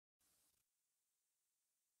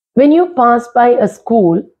When you pass by a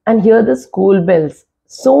school and hear the school bells,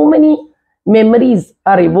 so many memories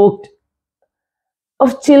are evoked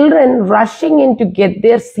of children rushing in to get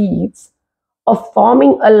their seats, of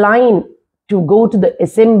forming a line to go to the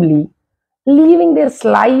assembly, leaving their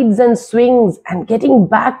slides and swings and getting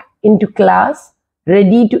back into class,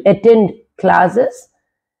 ready to attend classes.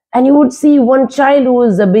 And you would see one child who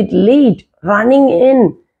is a bit late running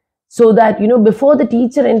in so that, before the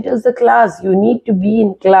teacher enters the class, you need to be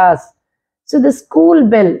in class. So the school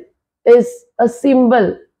bell is a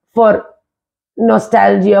symbol for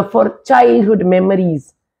nostalgia, for childhood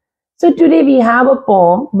memories. So today we have a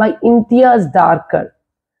poem by Imtiazdharkar.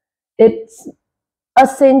 It's a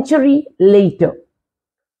century later.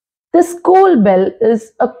 The school bell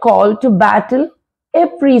is a call to battle,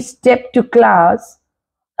 every step to class,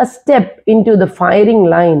 a step into the firing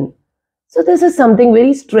line. So this is something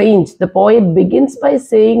very strange. The poet begins by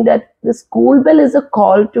saying that the school bell is a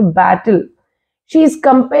call to battle. She is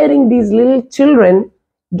comparing these little children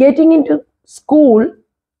getting into school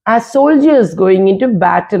as soldiers going into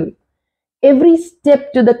battle. Every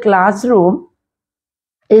step to the classroom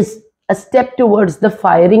is a step towards the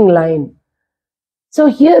firing line. So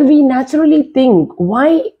here we naturally think,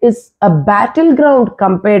 why is a battleground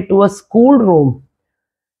compared to a schoolroom?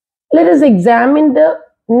 Let us examine the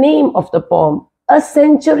name of the poem, A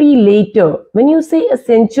Century Later. When you say a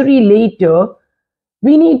century later,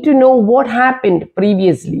 we need to know what happened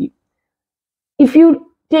previously. If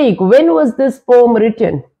you take, when was this poem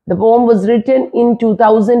written? The poem was written in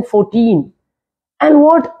 2014. And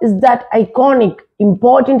what is that iconic,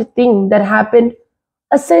 important thing that happened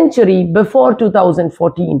a century before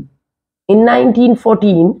 2014? In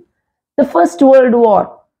 1914, the First World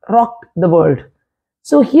War rocked the world.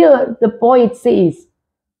 So here the poet says,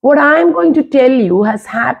 what I am going to tell you has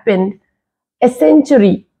happened a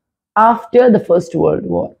century after the First World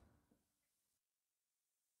War.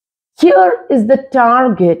 Here is the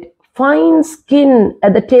target, fine skin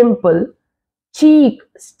at the temple, cheek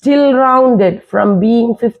still rounded from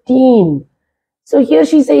being 15. So here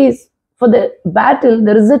she says, for the battle,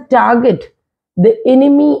 there is a target. The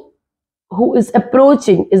enemy who is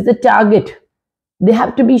approaching is the target. They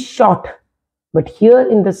have to be shot. But here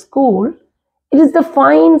in the school, it is the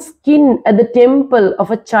fine skin at the temple of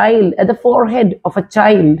a child, at the forehead of a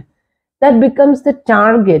child, that becomes the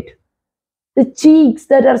target. The cheeks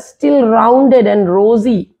that are still rounded and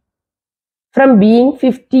rosy from being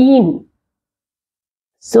 15.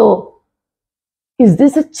 So, is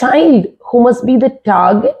this a child who must be the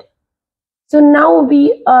target? So now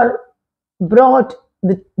we are brought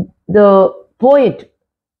the poet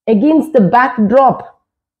against the backdrop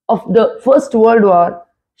of the First World War.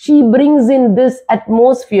 She brings in this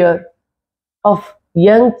atmosphere of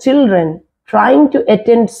young children trying to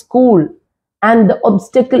attend school, and the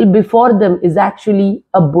obstacle before them is actually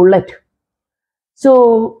a bullet.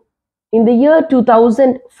 So in the year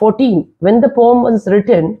 2014, when the poem was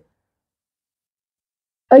written,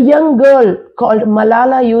 a young girl called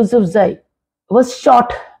Malala Yousafzai was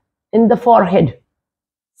shot in the forehead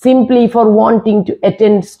simply for wanting to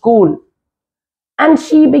attend school. And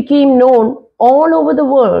she became known all over the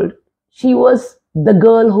world. She was the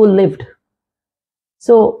girl who lived.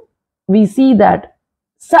 So we see that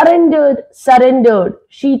surrendered,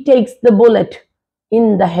 she takes the bullet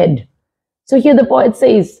in the head. So here the poet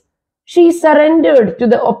says, she surrendered to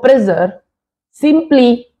the oppressor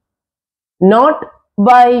simply not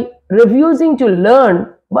by refusing to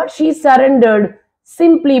learn, but she surrendered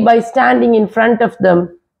simply by standing in front of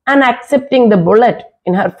them and accepting the bullet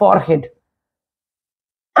in her forehead.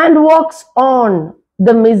 And walks on.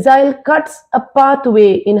 The missile cuts a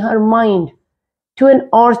pathway in her mind to an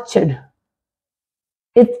orchard.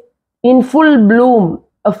 It's in full bloom,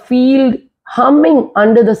 a field humming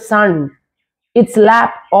under the sun, its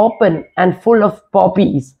lap open and full of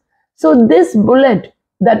poppies. So this bullet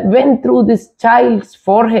that went through this child's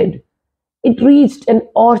forehead, it reached an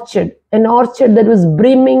orchard that was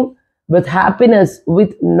brimming with happiness,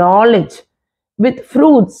 with knowledge, with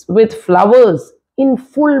fruits, with flowers in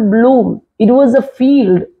full bloom. It was a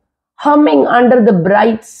field humming under the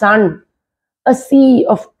bright sun, a sea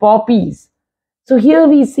of poppies. So here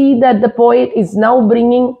we see that the poet is now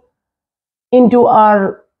bringing into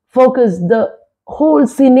our focus the whole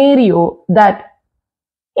scenario that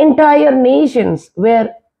entire nations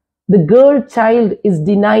where the girl child is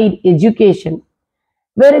denied education,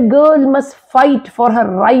 where a girl must fight for her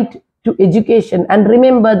right to education. And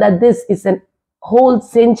remember that this is a whole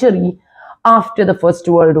century after the First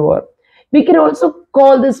World War. We can also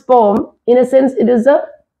call this poem, in a sense, it is an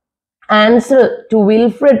answer to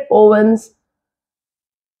Wilfred Owen's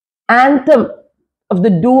anthem of the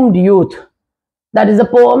doomed youth. That is a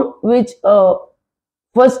poem which a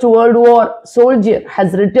First World War soldier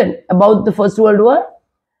has written about the First World War.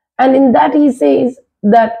 And in that he says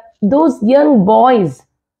that those young boys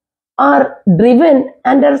are driven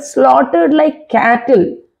and are slaughtered like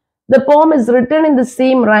cattle. The poem is written in the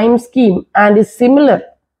same rhyme scheme and is similar,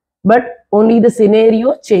 but only the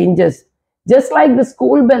scenario changes. Just like the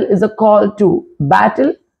school bell is a call to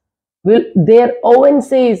battle, there Owen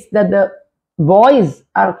says that the boys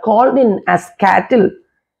are called in as cattle.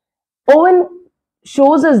 Owen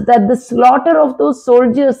shows us that the slaughter of those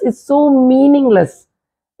soldiers is so meaningless,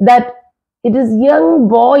 that it is young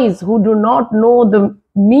boys who do not know the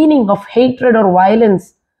meaning of hatred or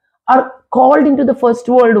violence are called into the First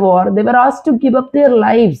World War. They were asked to give up their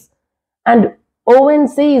lives. And Owen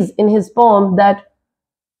says in his poem that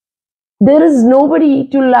there is nobody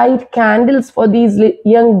to light candles for these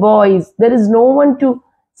young boys. There is no one to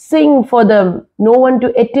sing for them, no one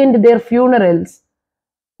to attend their funerals.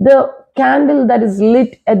 The candle that is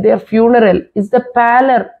lit at their funeral is the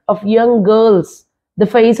pallor of young girls, the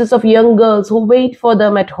faces of young girls who wait for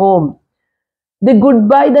them at home. The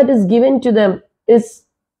goodbye that is given to them is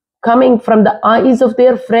coming from the eyes of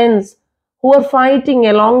their friends who are fighting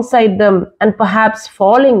alongside them and perhaps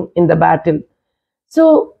falling in the battle.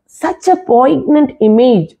 So, such a poignant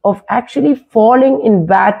image of actually falling in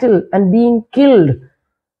battle and being killed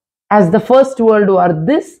as the First World War.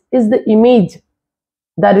 This is the image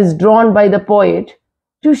that is drawn by the poet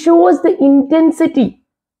to show us the intensity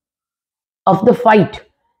of the fight,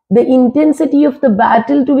 the intensity of the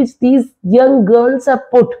battle to which these young girls are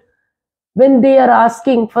put when they are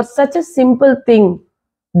asking for such a simple thing,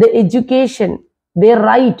 the education, their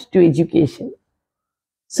right to education.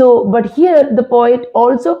 So, but here the poet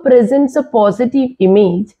also presents a positive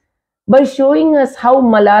image by showing us how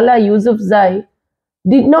Malala Yousafzai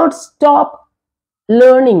did not stop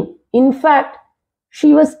learning. In fact,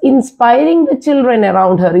 she was inspiring the children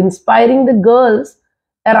around her, inspiring the girls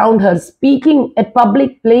around her, speaking at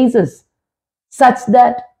public places, such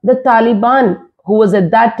that the Taliban, who was at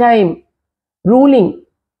that time ruling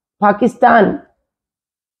Pakistan,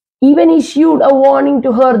 even issued a warning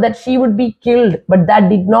to her that she would be killed, but that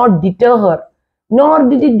did not deter her, nor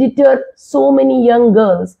did it deter so many young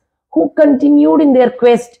girls who continued in their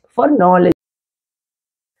quest for knowledge.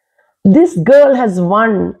 This girl has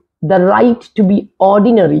won the right to be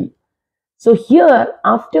ordinary. So here,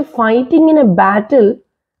 after fighting in a battle,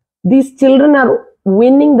 these children are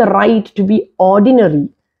winning the right to be ordinary.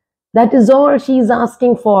 That is all she is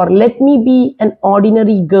asking for. Let me be an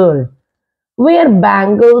ordinary girl. Wear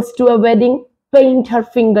bangles to a wedding, paint her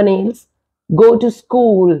fingernails, go to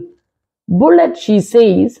school. Bullet, she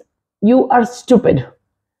says, you are stupid.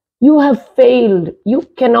 You have failed. You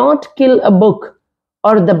cannot kill a book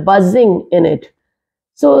or the buzzing in it.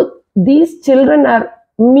 So these children are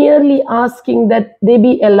merely asking that they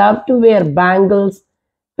be allowed to wear bangles,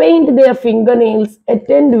 paint their fingernails,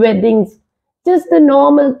 attend weddings, just the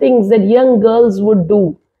normal things that young girls would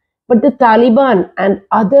do. But the Taliban and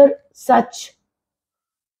other such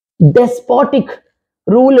despotic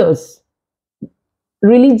rulers,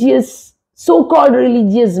 religious, so-called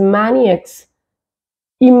religious maniacs,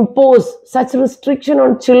 impose such restriction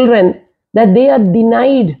on children that they are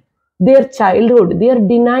denied their childhood, they are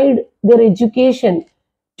denied their education,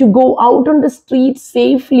 to go out on the streets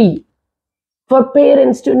safely, for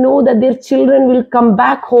parents to know that their children will come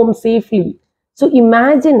back home safely. So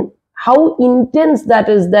imagine how intense that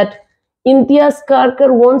is, that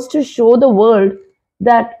Imtiazdharkar wants to show the world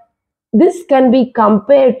that this can be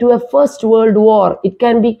compared to a First World War. It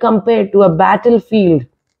can be compared to a battlefield.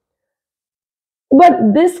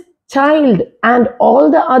 But this child and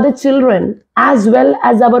all the other children, as well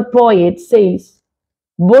as our poet, says,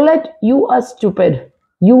 Bullet, you are stupid.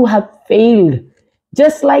 You have failed.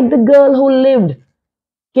 Just like the girl who lived,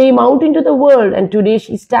 came out into the world, and today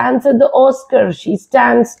she stands at the Oscars. She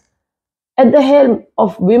stands at the helm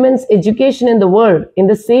of women's education in the world. In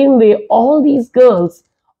the same way, all these girls,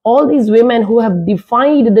 all these women who have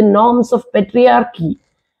defied the norms of patriarchy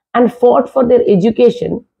and fought for their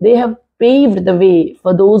education, they have paved the way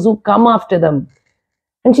for those who come after them.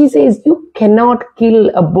 And she says, you cannot kill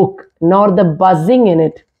a book, nor the buzzing in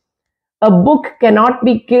it. A book cannot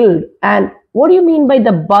be killed. And what do you mean by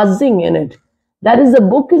the buzzing in it? That is, the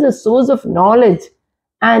book is a source of knowledge,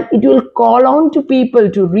 and it will call on to people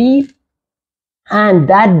to read, and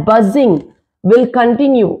that buzzing will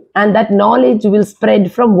continue, and that knowledge will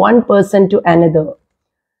spread from one person to another.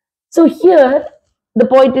 So here, the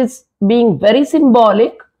poet is being very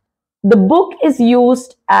symbolic. The book is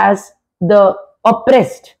used as the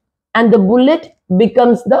oppressed, and the bullet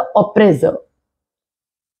becomes the oppressor.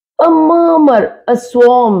 A murmur, a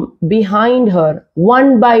swarm behind her,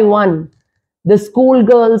 one by one. The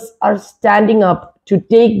schoolgirls are standing up to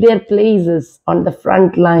take their places on the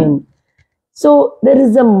front line. So there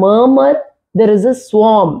is a murmur, there is a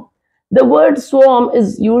swarm. The word swarm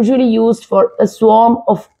is usually used for a swarm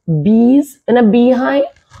of bees in a beehive,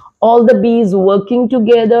 all the bees working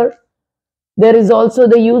together. There is also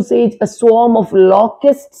the usage a swarm of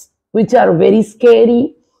locusts, which are very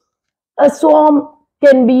scary. A swarm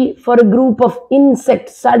can be for a group of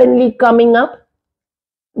insects suddenly coming up,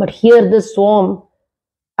 but here the swarm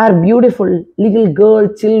are beautiful little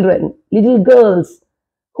girls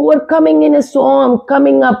who are coming in a swarm,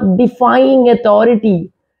 coming up, defying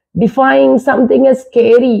authority, defying something as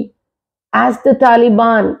scary as the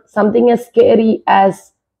Taliban, something as scary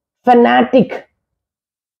as fanatic,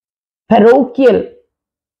 parochial,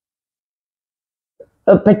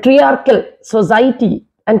 patriarchal society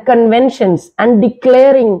and conventions, and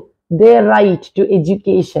declaring their right to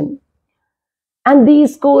education. And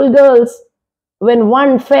these schoolgirls, when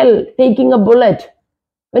one fell taking a bullet,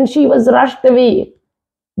 when she was rushed away,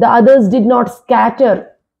 the others did not scatter.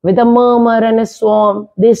 With a murmur and a swarm,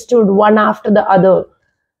 they stood one after the other.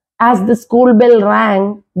 As the school bell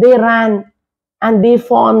rang, they ran and they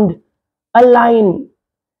formed a line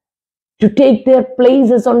to take their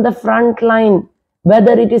places on the front line,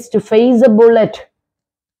 whether it is to face a bullet.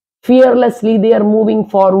 Fearlessly, they are moving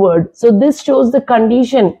forward. So, this shows the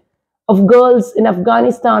condition of girls in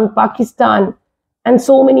Afghanistan, Pakistan, and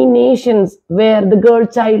so many nations where the girl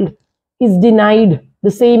child is denied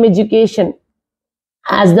the same education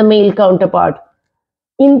as the male counterpart.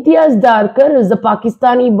 Imtiazdharkar is a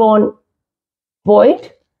Pakistani born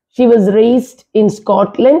poet. She was raised in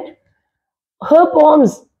Scotland. Her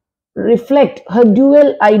poems reflect her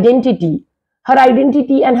dual identity, her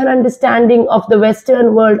identity and her understanding of the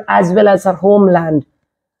Western world as well as her homeland.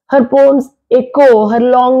 Her poems echo her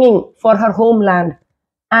longing for her homeland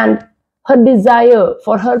and her desire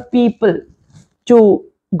for her people to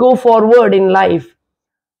go forward in life.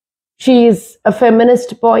 She is a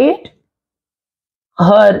feminist poet.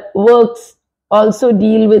 Her works also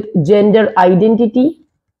deal with gender identity,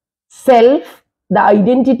 self, the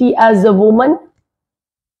identity as a woman.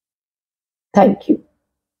 Thank you.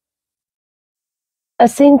 A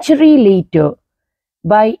Century Later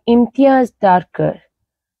by Imtiazdharkar.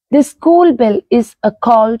 The school bell is a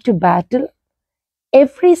call to battle.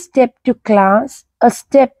 Every step to class, a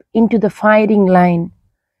step into the firing line.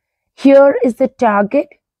 Here is the target.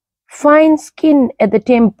 Fine skin at the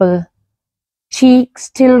temple. Cheek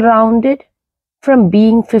still rounded from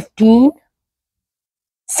being 15.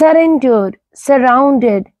 Surrendered,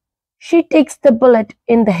 surrounded, she takes the bullet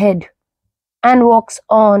in the head and walks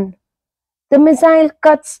on. The missile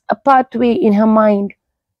cuts a pathway in her mind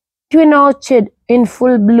to an orchard in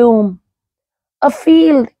full bloom, a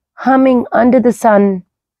field humming under the sun,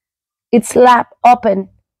 its lap open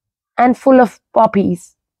and full of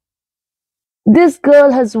poppies. This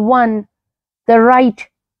girl has won the right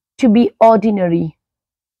to be ordinary,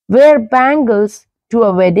 wear bangles to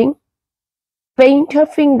a wedding, paint her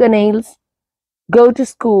fingernails, go to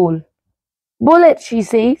school. Bullet, she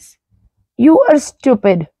says, you are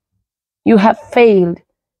stupid. You have failed.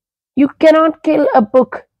 You cannot kill a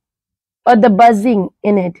book or the buzzing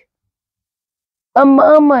in it. A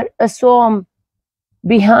murmur, a swarm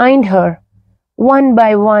behind her. One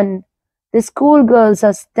by one, the schoolgirls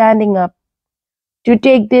are standing up to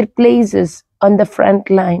take their places on the front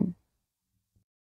line.